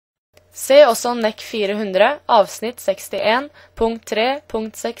Se også NEC 400, avsnitt 61, punkt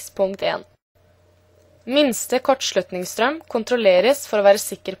 3.6.1. Minste kortslutningsstrøm kontrolleres for å være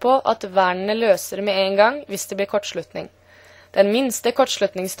sikker på at vernene løser med en gang hvis det blir kortslutning. Den minste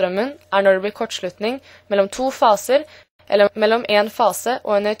kortslutningsstrømmen er når det blir kortslutning mellom to faser, eller mellom en fase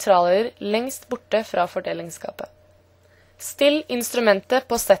og en nøytralgjører lengst borte fra fordelingsskapet. Still instrumentet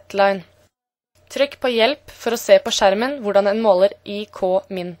på setline. Trykk på hjelp for å se på skjermen hvordan en måler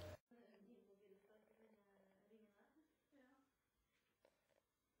IK-min.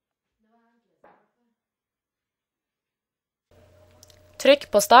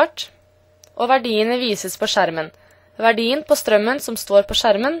 Trykk på start, og verdiene vises på skjermen. Verdien på strømmen som står på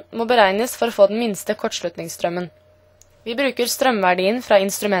skjermen må beregnes for å få den minste kortslutningsstrømmen. Vi bruker strømverdien fra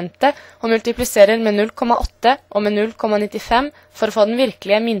instrumentet og multipliserer med 0,8 og med 0,95 for å få den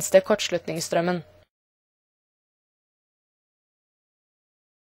virkelige minste kortslutningsstrømmen.